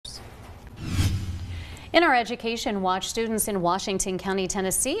In our Education Watch, students in Washington County,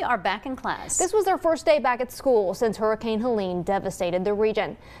 Tennessee are back in class. This was their first day back at school since Hurricane Helene devastated the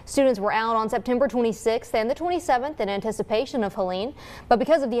region. Students were out on September 26th and the 27th in anticipation of Helene, but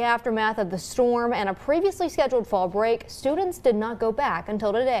because of the aftermath of the storm and a previously scheduled fall break, students did not go back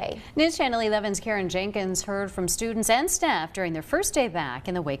until today. News Channel 11's Karen Jenkins heard from students and staff during their first day back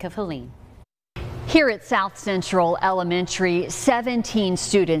in the wake of Helene. Here at South Central Elementary, 17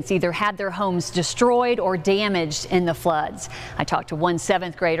 students either had their homes destroyed or damaged in the floods. I talked to one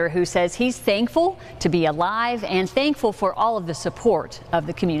 7th grader who says he's thankful to be alive and thankful for all of the support of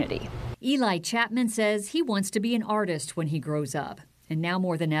the community. Eli Chapman says he wants to be an artist when he grows up. And now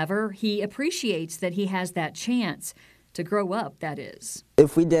more than ever, he appreciates that he has that chance to grow up, that is.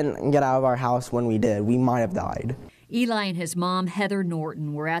 If we didn't get out of our house when we did, we might have died. Eli and his mom, Heather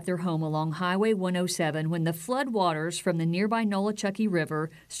Norton, were at their home along Highway 107 when the floodwaters from the nearby Nolichucky River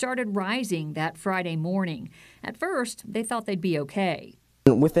started rising that Friday morning. At first, they thought they'd be okay.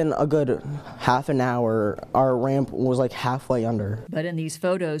 Within a good half an hour, our ramp was like halfway under. But in these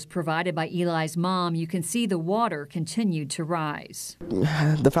photos provided by Eli's mom, you can see the water continued to rise.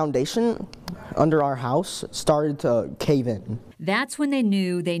 The foundation under our house started to cave in. That's when they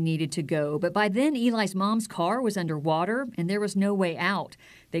knew they needed to go. But by then, Eli's mom's car was underwater and there was no way out.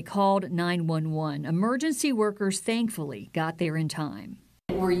 They called 911. Emergency workers thankfully got there in time.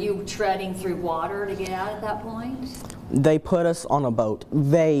 Were you treading through water to get out at that point? They put us on a boat.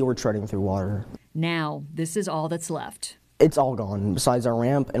 They were treading through water. Now, this is all that's left. It's all gone, besides our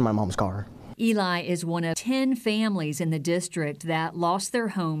ramp and my mom's car. Eli is one of 10 families in the district that lost their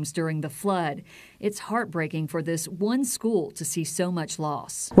homes during the flood. It's heartbreaking for this one school to see so much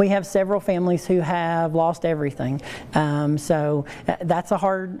loss. We have several families who have lost everything, so that's a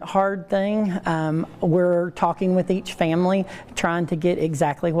hard thing. We're talking with each family, trying to get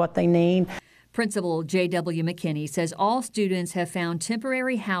exactly what they need. Principal J.W. McKinney says all students have found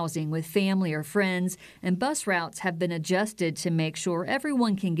temporary housing with family or friends, and bus routes have been adjusted to make sure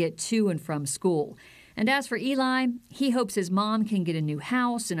everyone can get to and from school. And as for Eli, he hopes his mom can get a new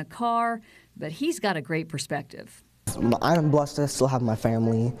house and a car, but he's got a great perspective. I'm blessed to still have my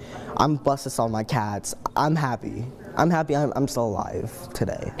family. I'm blessed to still have my cats. I'm happy. I'm still alive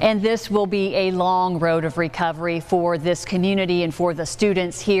today. And this will be a long road of recovery for this community and for the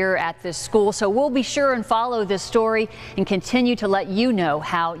students here at this school. So we'll be sure and follow this story and continue to let you know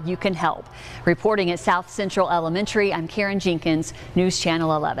how you can help. Reporting at South Central Elementary, I'm Karen Jenkins, News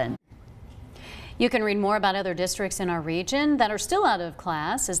Channel 11. You can read more about other districts in our region that are still out of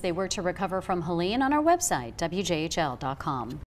class as they work to recover from Helene on our website, WJHL.com.